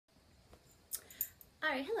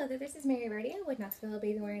Alright, hello there, this is Mary Radio with Knoxville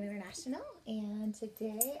Babywearers International, and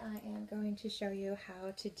today I am going to show you how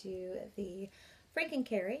to do the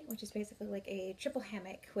Frankencarry, which is basically like a triple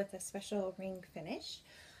hammock with a special ring finish.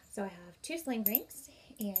 So I have 2 sling rings,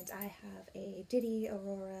 and I have a Diddy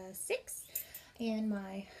Aurora 6, and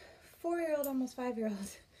my 4-year-old, almost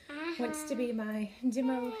 5-year-old, wants to be my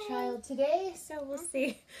demo child today, so we'll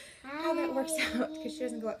see how that works out, because she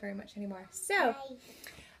doesn't go up very much anymore. So,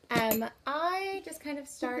 I just kind of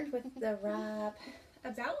start with the wrap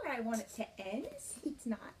about where I want it to end. It's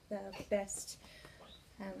not the best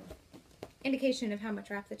indication of how much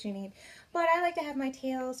wrap that you need, but I like to have my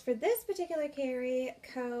tails for this particular carry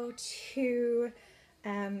go to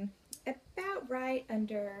about right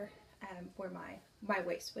under where my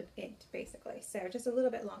waist would end, basically. So just a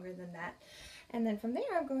little bit longer than that. And then from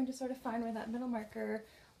there, I'm going to sort of find where that middle marker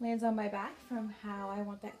lands on my back from how I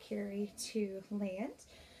want that carry to land.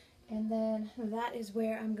 And then that is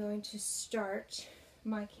where I'm going to start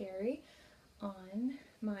my carry on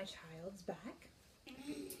my child's back.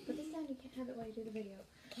 Put this down, you can't have it while you do the video.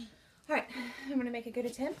 Okay. Alright, I'm going to make a good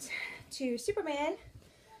attempt to Superman.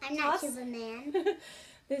 I'm not Superman.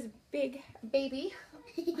 This big baby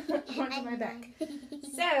onto my back.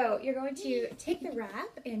 So you're going to take the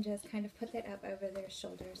wrap and just kind of put that up over their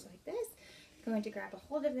shoulders like this. You're going to grab a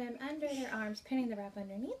hold of them under their arms, pinning the wrap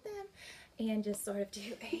underneath them, and just sort of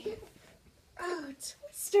do a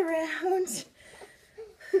twist around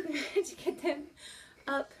to get them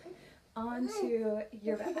up onto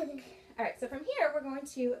your back. Alright, so from here we're going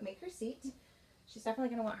to make her seat. She's definitely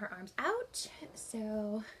going to want her arms out,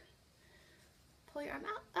 so pull your arm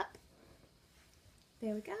out, up.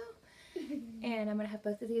 There we go. And I'm going to have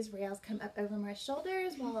both of these rails come up over my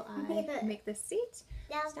shoulders while I make this seat.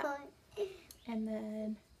 Stop. And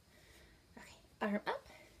then, okay, arm up.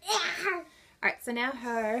 Alright, so now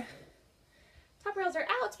her top rails are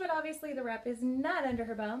out, but obviously the wrap is not under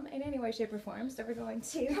her bum in any way, shape, or form, so we're going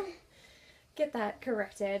to get that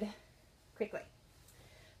corrected quickly.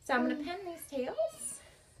 So I'm going to pin these tails.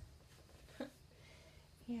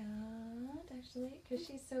 And actually, because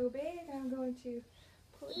she's so big, I'm going to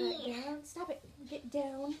pull it back down. Stop it. Get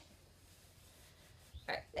down.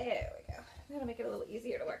 Alright, there we go. That'll make it a little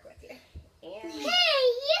easier to work with you. And hey, you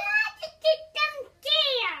have to get them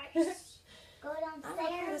stairs. Go I'm downstairs.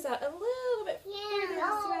 going to pull this out a little bit further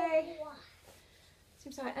this way.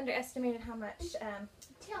 Seems so I underestimated how much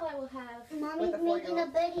tail I will have. Mommy's making a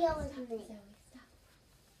video with me.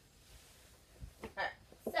 Alright,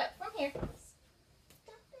 so from here.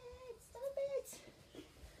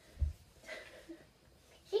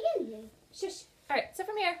 She can do. Shush. Alright, so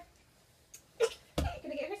from here, I'm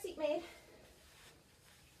going to get her seat made.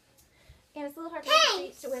 And it's a little hard to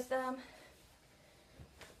make a seat with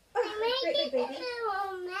great big baby.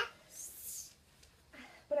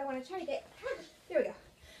 But I want to try to get, there we go.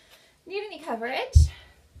 Need any coverage.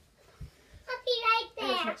 I'll be right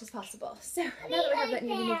there. As much as possible. So now that we have that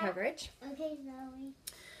need any coverage, okay, Zoe.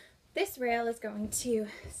 this rail is going to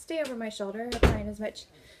stay over my shoulder, applying as much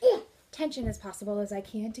tension as possible as I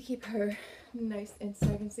can to keep her nice and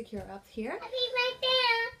snug and secure up here. I'll be right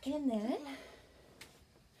there. And then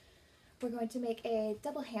we're going to make a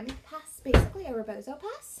double hammock pass, basically a rebozo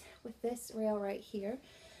pass with this rail right here.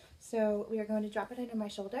 So we are going to drop it under my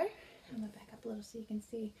shoulder. I'm going to back up a little so you can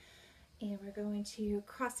see. And we're going to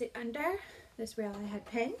cross it under this rail I had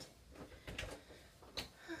pinned.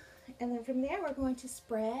 And then from there we're going to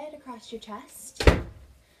spread across your chest,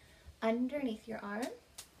 underneath your arm.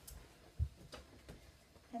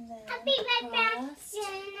 And then I'll be right back,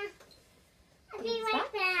 Jenna. I'll be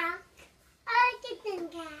right back. I'll get them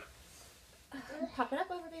cats. Pop it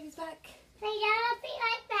up over baby's back. I'll be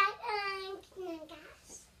right back. Get them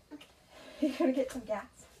cats. Okay. You're going to get some gas.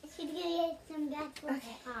 She's going to get some gas for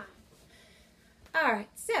Okay. her arm. Alright,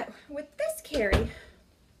 so with this carry,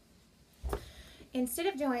 instead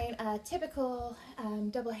of doing a typical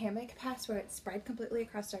double hammock pass where it's spread completely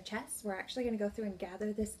across our chest, we're actually going to go through and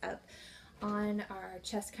gather this up on our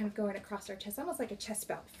chest, kind of going across our chest, almost like a chest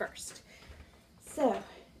belt first. So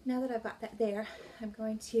now that I've got that there, I'm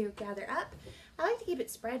going to gather up. I like to keep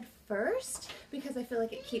it spread first because I feel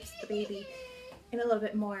like it keeps the baby in a little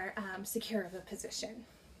bit more secure of a position.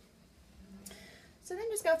 So then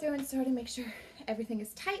just go through and sort of make sure everything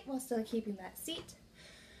is tight while still keeping that seat.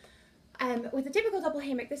 With a typical double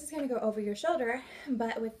hammock, this is going to go over your shoulder,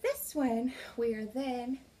 but with this one, we are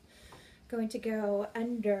then going to go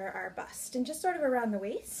under our bust and just sort of around the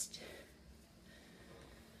waist.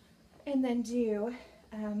 And then do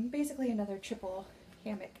basically another triple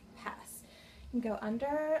hammock pass. And go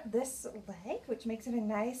under this leg, which makes it a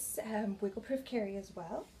nice wiggle-proof carry as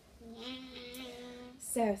well.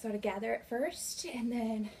 So sort of gather it first and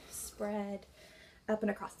then spread up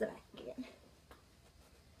and across the back again.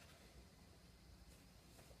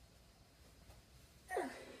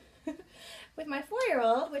 With my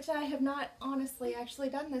 4-year-old, which I have not honestly actually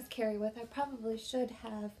done this carry with, I probably should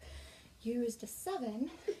have used a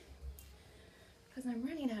 7 because I'm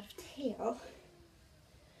running out of tail.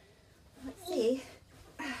 Let's see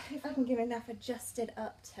if I can get enough adjusted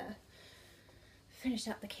up to finish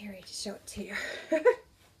out the carry to show it to you.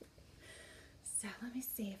 So let me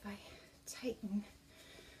see if I tighten.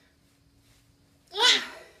 Yeah.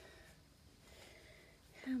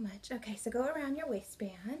 How much? Okay, so go around your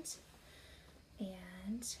waistband.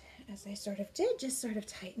 And as I sort of did, just sort of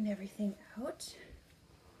tighten everything out.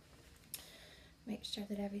 Make sure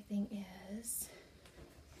that everything is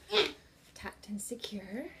tucked and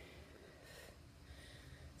secure.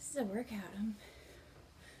 This is a workout.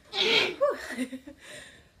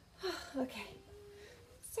 Okay,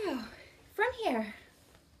 so from here,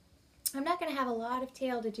 I'm not going to have a lot of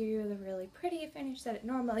tail to do the really pretty finish that it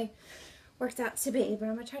normally works out to be, but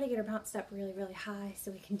I'm going to try to get her bounced up really, really high so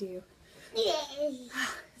we can do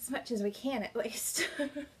as much as we can at least.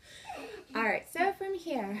 Alright, so from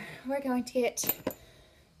here, we're going to get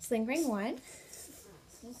sling ring 1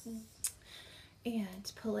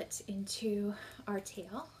 and pull it into our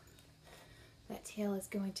tail. That tail is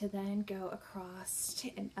going to then go across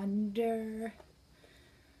and under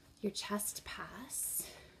your chest pass.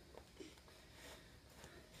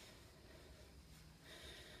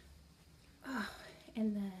 Oh,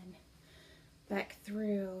 and then back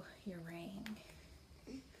through your ring.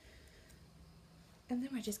 And then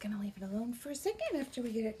we're just going to leave it alone for a second after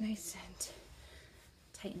we get it nice and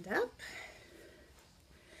tightened up.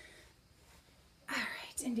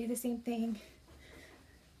 Alright, and do the same thing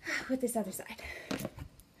with this other side. Alright,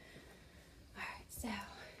 so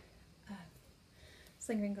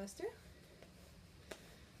sling ring goes through.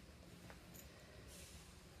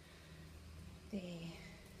 The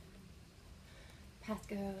path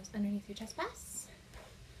goes underneath your chest pass.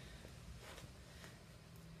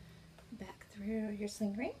 Back through your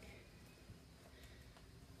sling ring.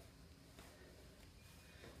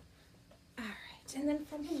 Alright, and then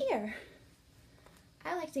from here,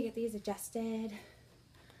 I like to get these adjusted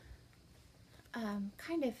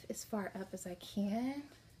kind of as far up as I can.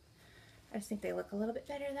 I just think they look a little bit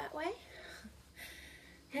better that way.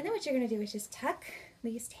 And then what you're going to do is just tuck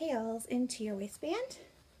these tails into your waistband.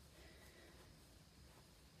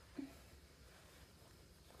 There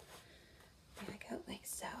we go, like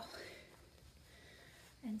so.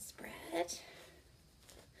 And spread.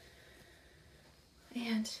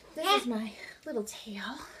 And this is my little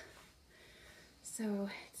tail. So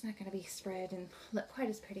it's not going to be spread and look quite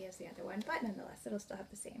as pretty as the other one, but nonetheless, it'll still have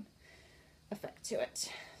the same effect to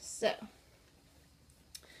it. So,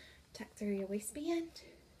 tuck through your waistband.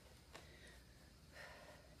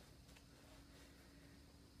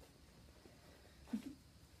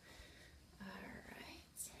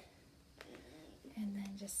 Alright. And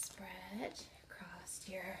then just spread across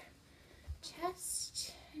your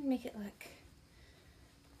chest and make it look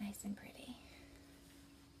nice and pretty.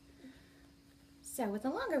 So with a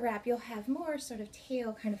longer wrap, you'll have more sort of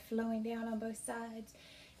tail kind of flowing down on both sides,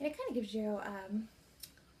 and it kind of gives you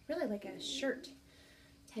really like a shirt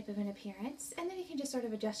type of an appearance. And then you can just sort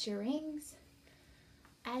of adjust your rings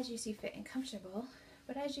as you see fit and comfortable.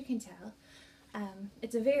 But as you can tell,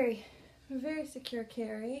 it's a very, very secure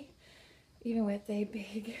carry, even with a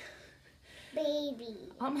big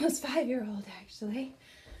baby, almost 5-year-old actually.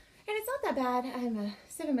 And it's not that bad. I'm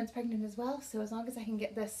 7 months pregnant as well, so as long as I can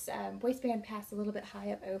get this waistband pass a little bit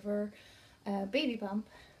high up over baby bump,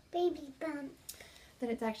 then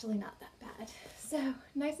it's actually not that bad. So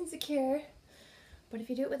nice and secure. But if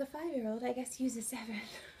you do it with a 5-year-old, I guess use a 7.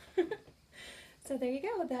 So there you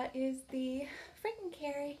go. That is the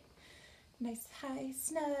Frankencarry. Nice, high,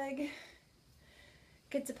 snug,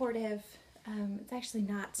 good, supportive. It's actually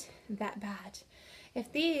not that bad. If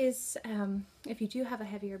these, if you do have a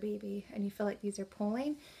heavier baby and you feel like these are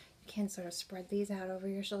pulling, you can sort of spread these out over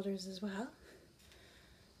your shoulders as well.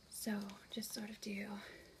 So just sort of do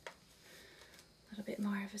a little bit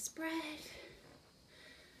more of a spread.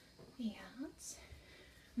 And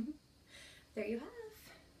there you have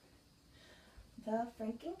the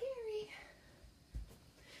Frankencarry.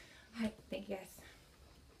 All right, thank you guys.